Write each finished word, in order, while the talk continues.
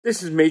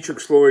This is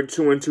Matrix Lord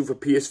 212 for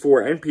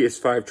PS4 and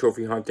PS5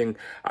 trophy hunting.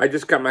 I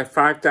just got my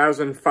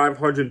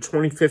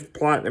 5,525th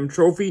Platinum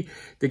trophy.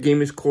 The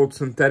game is called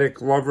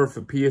Synthetic Lover for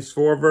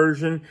PS4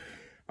 version.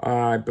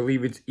 I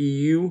believe it's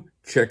EU.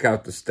 Check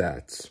out the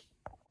stats.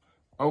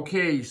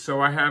 Okay, so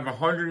I have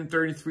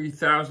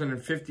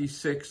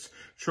 133,056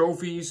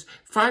 trophies,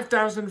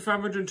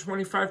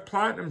 5,525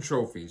 platinum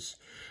trophies,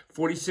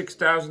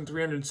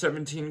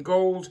 46,317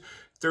 gold,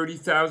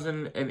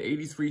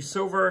 30,083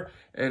 silver,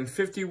 and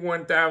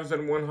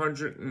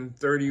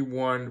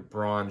 51,131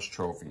 bronze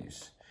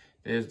trophies.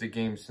 There's the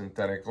game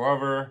Synthetic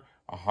Lover,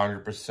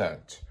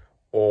 100%.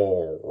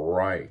 All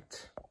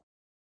right.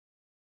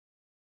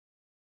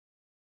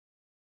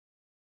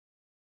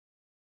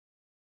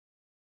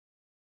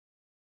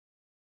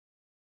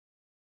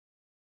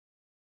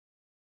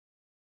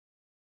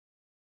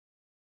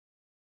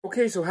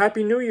 Okay, so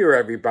Happy New Year,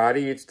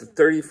 everybody. It's the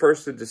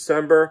 31st of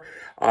December.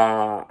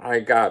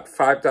 I got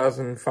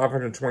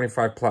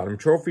 5,525 Platinum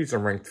trophies.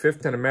 I'm ranked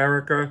 5th in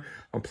America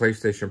on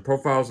PlayStation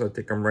Profiles. I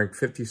think I'm ranked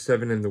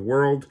 57 in the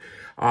world.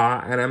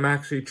 And I'm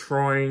actually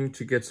trying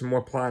to get some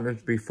more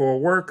Platinums before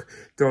work.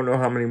 Don't know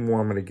how many more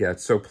I'm going to get.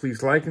 So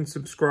please like and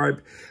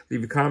subscribe.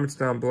 Leave your comments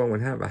down below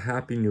and have a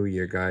Happy New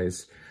Year,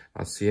 guys.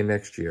 I'll see you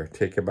next year.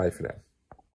 Take care. Bye for now.